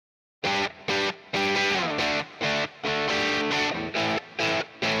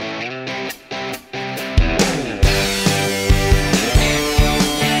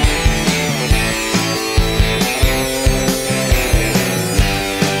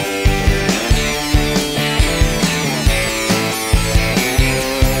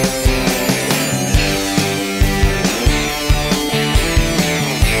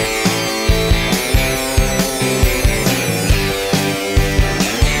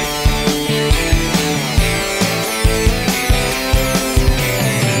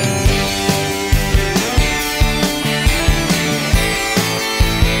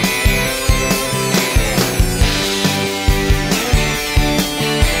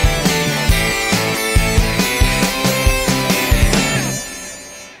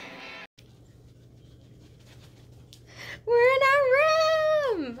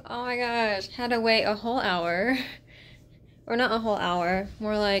had to wait a whole hour. Or not a whole hour,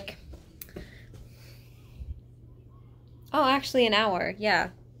 more like... Oh, actually an hour, yeah.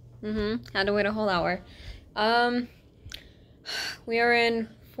 Had to wait a whole hour. We are in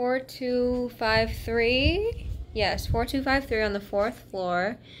 4253. Yes, 4253 on the 4th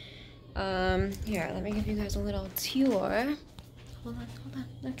floor. Here, let me give you guys a little tour. Hold on,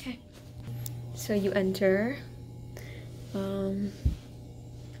 okay. So you enter. You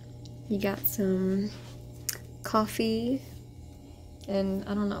got some coffee, and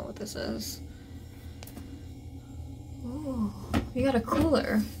I don't know what this is. Oh, you got a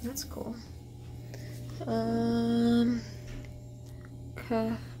cooler. That's cool.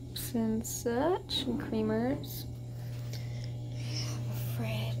 Cups and such, and creamers. We have a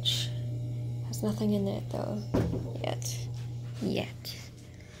fridge. Has nothing in it though, yet.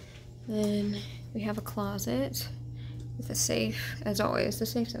 Then we have a closet with a safe, as always. The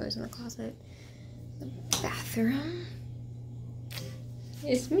safe's always in the closet. The bathroom.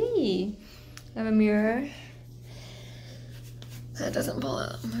 It's me. I have a mirror. That doesn't pull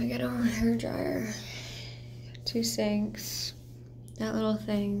out. I get a hair dryer. 2 sinks. That little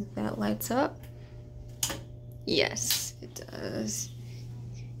thing that lights up. Yes, it does.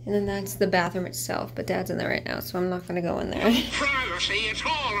 And then that's the bathroom itself, but Dad's in there right now, so I'm not gonna go in there. Privacy, it's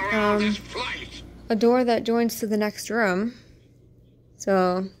all around this place. A door that joins to the next room,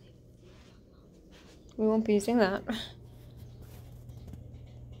 so we won't be using that.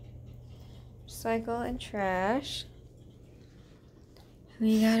 Recycle and trash.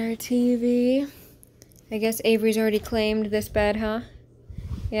 We got our TV. I guess Avery's already claimed this bed, huh?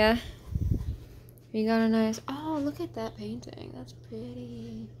 Yeah? We got a nice... Oh, look at that painting. That's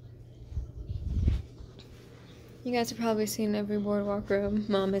pretty. You guys have probably seen every Boardwalk room.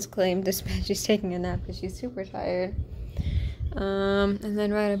 Mom has claimed this bed. She's taking a nap because she's super tired. And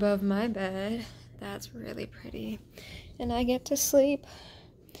then right above my bed, that's really pretty. And I get to sleep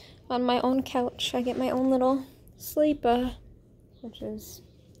on my own couch. I get my own little sleeper, which is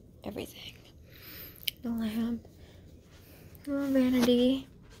everything. The lamp. A little vanity.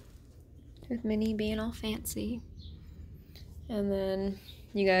 With Minnie being all fancy. And then,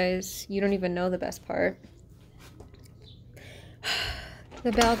 you guys, you don't even know the best part.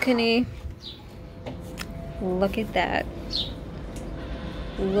 The balcony. Look at that.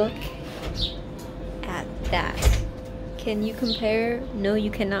 Look at that. Can you compare? No, you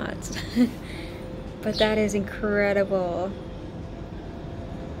cannot. But that is incredible.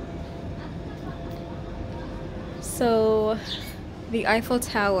 So, the Eiffel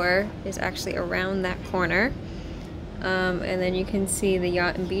Tower is actually around that corner. And then you can see the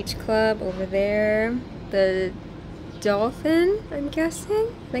Yacht and Beach Club over there. The Dolphin, I'm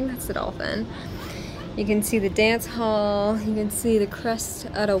guessing? I think that's the Dolphin. You can see the dance hall. You can see the crest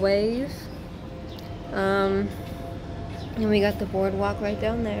of a wave. And we got the boardwalk right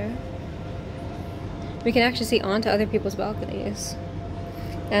down there. We can actually see onto other people's balconies.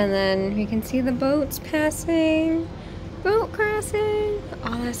 And then you can see the boats passing. Boat crossing.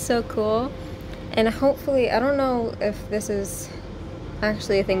 Oh, that's so cool. And hopefully, I don't know if this is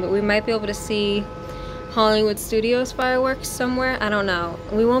actually a thing, but we might be able to see Hollywood Studios fireworks somewhere. I don't know.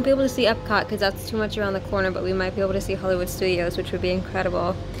 We won't be able to see Epcot because that's too much around the corner, but we might be able to see Hollywood Studios, which would be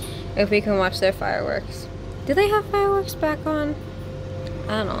incredible if we can watch their fireworks. Do they have fireworks back on?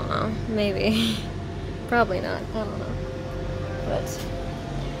 I don't know. Maybe. Probably not. I don't know. But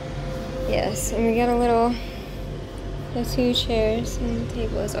yes, and we got a little... The 2 chairs and the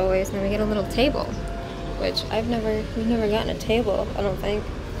table as always. And then we get a little table, which we've never gotten a table, I don't think.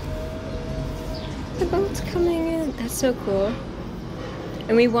 The boat's coming in. That's so cool.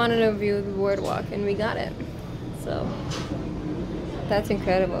 And we wanted a view of the boardwalk, and we got it. So, that's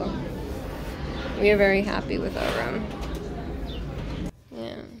incredible. We are very happy with our room.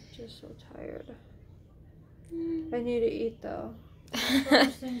 Yeah, just so tired. I need to eat though.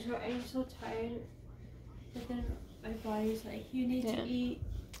 Those things where I'm so tired, but then my body's like, you need to eat.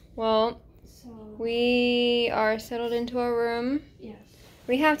 Well, so we are settled into our room. Yes.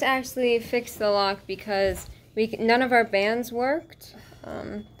 We have to actually fix the lock because none of our bands worked.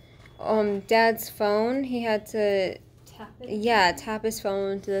 Dad's phone, he had to tap it. Yeah, tap his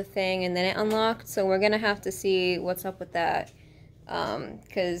phone to the thing and then it unlocked. So we're gonna have to see what's up with that.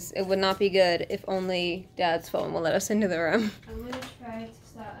 Because it would not be good if only Dad's phone will let us into the room. I'm gonna try to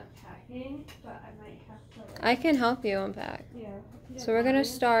start unpacking, but I might have to. I can help you unpack. Yeah. So we're gonna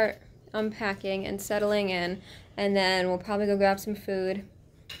start unpacking and settling in, and then we'll probably go grab some food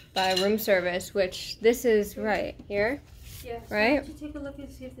by room service, which this is right here. Yes. Right? Why don't you take a look and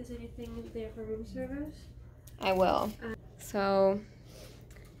see if there's anything there for room service? I will. So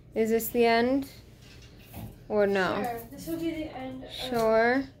Is this the end? Or no? Sure. This will be the end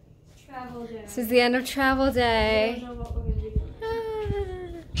Sure. of travel day. This is the end of travel I day. don't know what we're gonna do.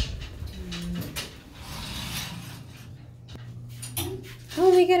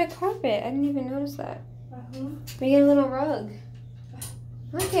 Oh, we get a carpet. I didn't even notice that. Uh-huh. We get a little rug.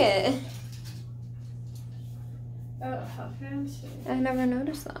 Look it. Oh, how fancy. I never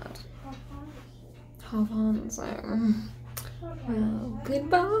noticed that. How fancy. How fancy. Well,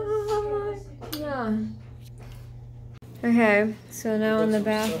 goodbye. Yeah. Okay, so now in the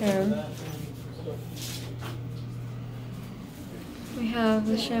bathroom, we have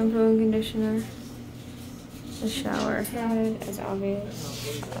the shampoo and conditioner, the shower head, as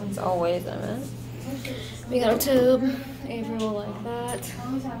obvious, as always, I meant. We got a tube. Avery will like that.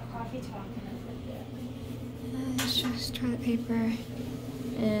 Always have coffee talk. Let's just toilet paper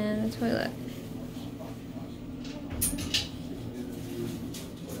and the toilet.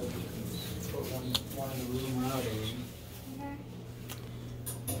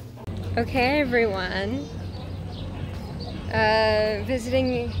 Okay, everyone.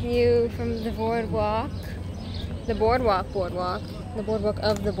 Visiting you from the boardwalk. The boardwalk. The boardwalk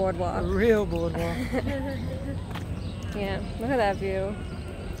of the boardwalk. A real boardwalk. Yeah, look at that view.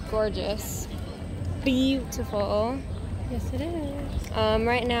 Gorgeous. Beautiful. Yes, it is.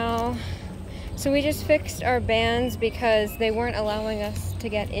 Right now, so we just fixed our bands because they weren't allowing us to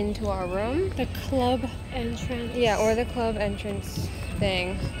get into our room. The club entrance. Yeah, or the club entrance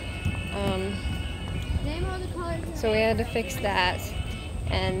thing. So we had to fix that,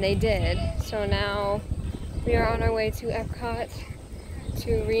 and they did. So now we are on our way to Epcot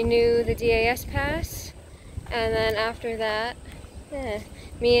to renew the DAS pass, and then after that,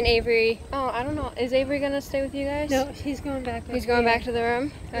 me and Avery. Oh, I don't know. Is Avery gonna stay with you guys? No, he's going back. He's going back to the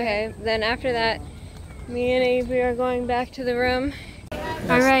room? Okay, then after that, me and Avery are going back to the room.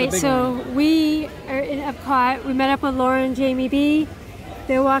 All right, so we are in Epcot. We met up with Laura and Jamie B.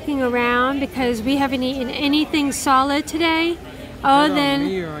 They're walking around because we haven't eaten anything solid today. Other than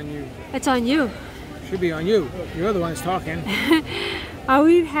Me or on you? it's on you. Should be on you. You're the one's talking. All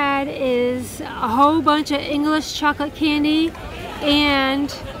we've had is a whole bunch of English chocolate candy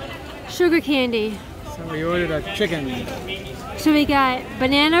and sugar candy. So we ordered a chicken. So we got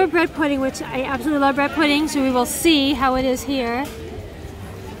banana bread pudding, which I absolutely love bread pudding, so we will see how it is here.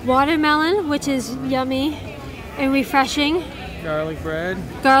 Watermelon, which is yummy and refreshing. Garlic bread.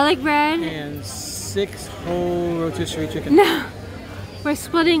 Garlic bread. And 6 whole rotisserie chicken. No, we're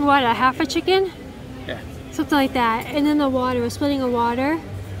splitting what, a half a chicken? Yeah. Something like that. And then the water, we're splitting a water.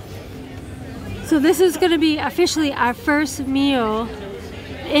 So this is going to be officially our first meal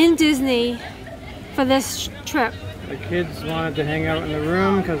in Disney for this trip. The kids wanted to hang out in the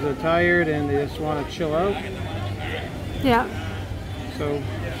room because they're tired and they just want to chill out. Yeah. So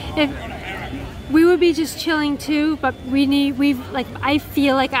We would be just chilling too, but I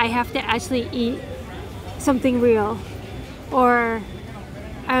feel like I have to actually eat something real, or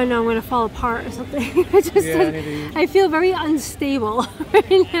I don't know, I'm gonna fall apart or something. I feel very unstable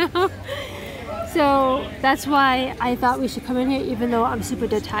right now. So that's why I thought we should come in here, even though I'm super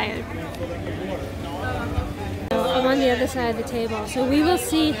dead tired. I'm on the other side of the table, so we will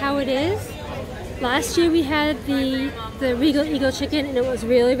see how it is. Last year we had the Regal Eagle chicken and it was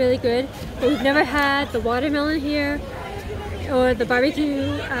really, really good. But we've never had the watermelon here or the barbecue,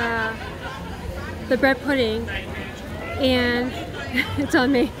 the bread pudding. And it's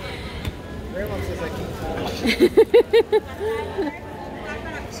on me.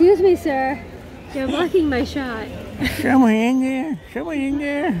 Excuse me, sir. You're blocking my shot. Someone in there. Someone in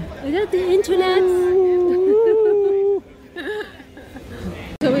there. Is that the internet?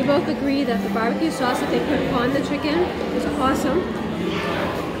 So we both agree that the barbecue sauce that they put on the chicken was awesome,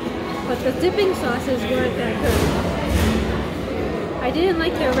 but the dipping sauces weren't that good. I didn't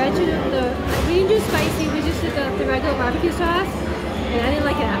like the original, we didn't do spicy, we just did the regular barbecue sauce, and I didn't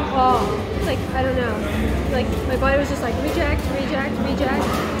like it at all. It's like, I don't know, like my body was just like reject.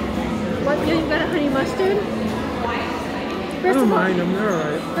 What, you got a honey mustard? I don't mind them, they're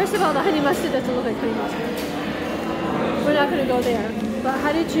alright. First of all, the honey mustard doesn't look like honey mustard. We're not going to go there. But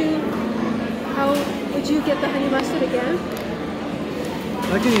how would you get the honey mustard again?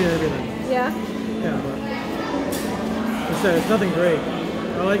 I can eat everything. Yeah? Yeah, but I said, it's nothing great.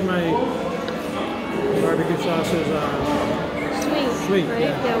 I like my barbecue sauces sweet, right?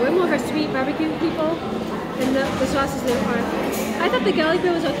 yeah. We're more of a sweet barbecue people, and the sauces there aren't. I thought the garlic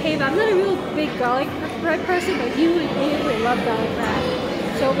bread was okay, but I'm not a real big garlic bread person, but you usually love garlic bread.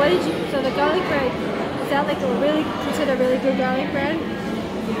 So so the garlic bread, is that like considered really good garlic bread?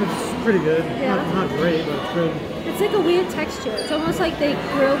 It's pretty good. Yeah. Not great, but it's good. It's like a weird texture. It's almost like they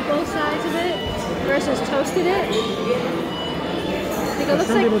grilled both sides of it versus toasted it. Like it looks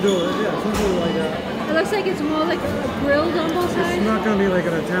some like, people do it, yeah, some people like that. it looks like it's more like grilled on both sides. It's not going to be like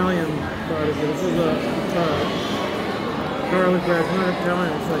an Italian barbecue. This is a garlic bread. It's not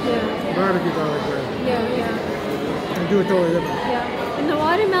Italian, it's like barbecue garlic bread. Yeah. They do it totally different. Yeah. And the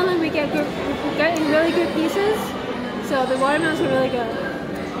watermelon we get in really good pieces. So the watermelons are really good.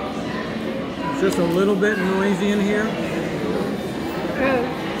 It's just a little bit noisy in here.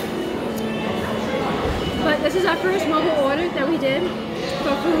 But this is our first mobile order that we did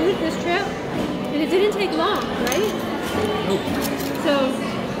for food this trip. And it didn't take long, right? Nope. So,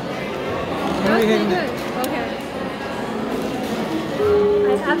 that was pretty good. Okay.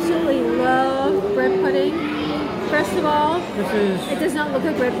 I absolutely love bread pudding. First of all, it does not look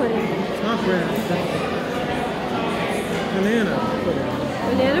like bread pudding. It's not bread. It's banana pudding.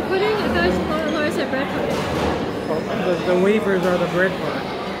 Banana pudding? I thought Laura said bread pudding. Oh, the wafers are the bread part.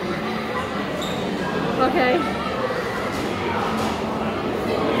 Okay.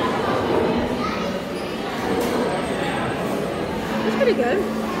 It's pretty good.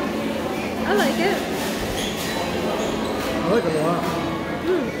 I like it. I like it a lot.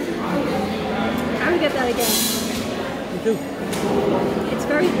 I would get that again. Me too. It's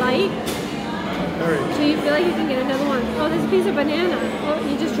very light. Very. So you feel like you can get another one. Oh, there's a piece of banana. Oh,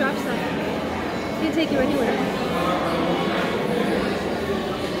 you just dropped some. Can't take you anywhere.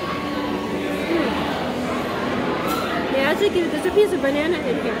 Yeah, I think there's a piece of banana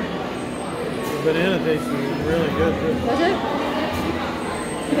in here. The banana tastes really good too. Does it?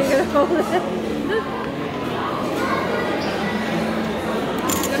 You're gonna hold it.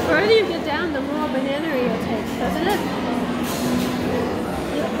 The further you get down, the more banana-y it tastes, doesn't it?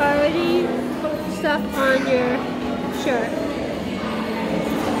 You already put stuff on your shirt.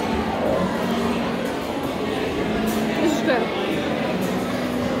 This is good.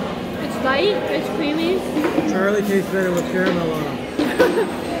 It's light, it's creamy. Charlie tastes better with caramel on it.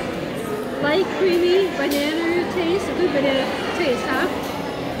 Light, creamy, banana taste, a good banana taste, huh?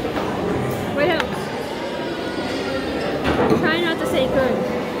 What else? Try not to say good.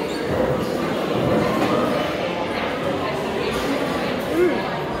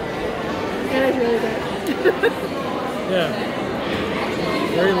 That is really good. Yeah.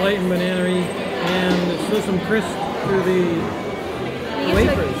 Very light and banana-y, and there's still some crisp to the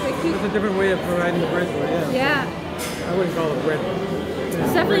wafers. It's a different way of providing the bread for it, Yeah. I wouldn't call it bread.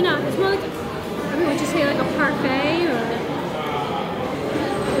 It's definitely not. It's more like, would you say like a parfait or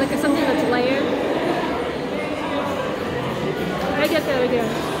like something that's layered? I get that again.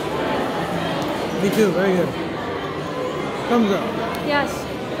 Me too, very good. Thumbs up. Yes.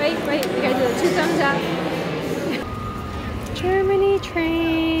 Wait, we gotta do it. 2 thumbs up. Germany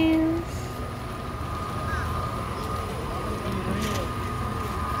trains.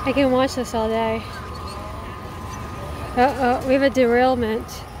 I can watch this all day. Uh-oh, we have a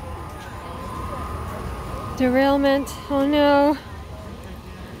derailment. Derailment. Oh no.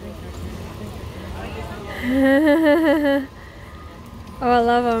 Oh, I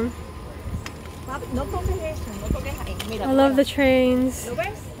love them. I love the trains.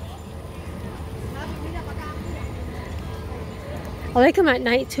 I like them at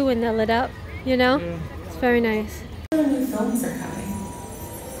night too when they're lit up, you know? Yeah. It's very nice. New films are coming.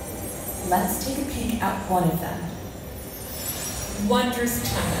 Let's take a peek at one of them. Wondrous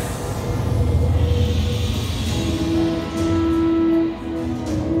China.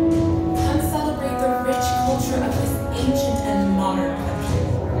 Come celebrate the rich culture of this ancient and modern country.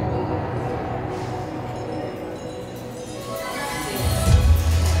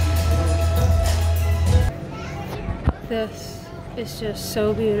 This is just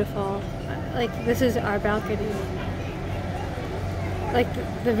so beautiful. Like, this is our balcony. Like,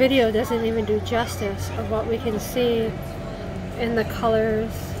 the video doesn't even do justice of what we can see in the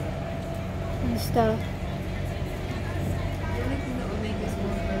colors and stuff. The only thing that will make this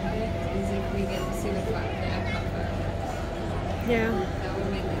more perfect is if we get to see the cover. Yeah. That will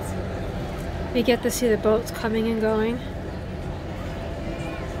make it so perfect. We get to see the boats coming and going.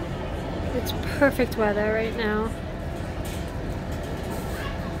 It's perfect weather right now.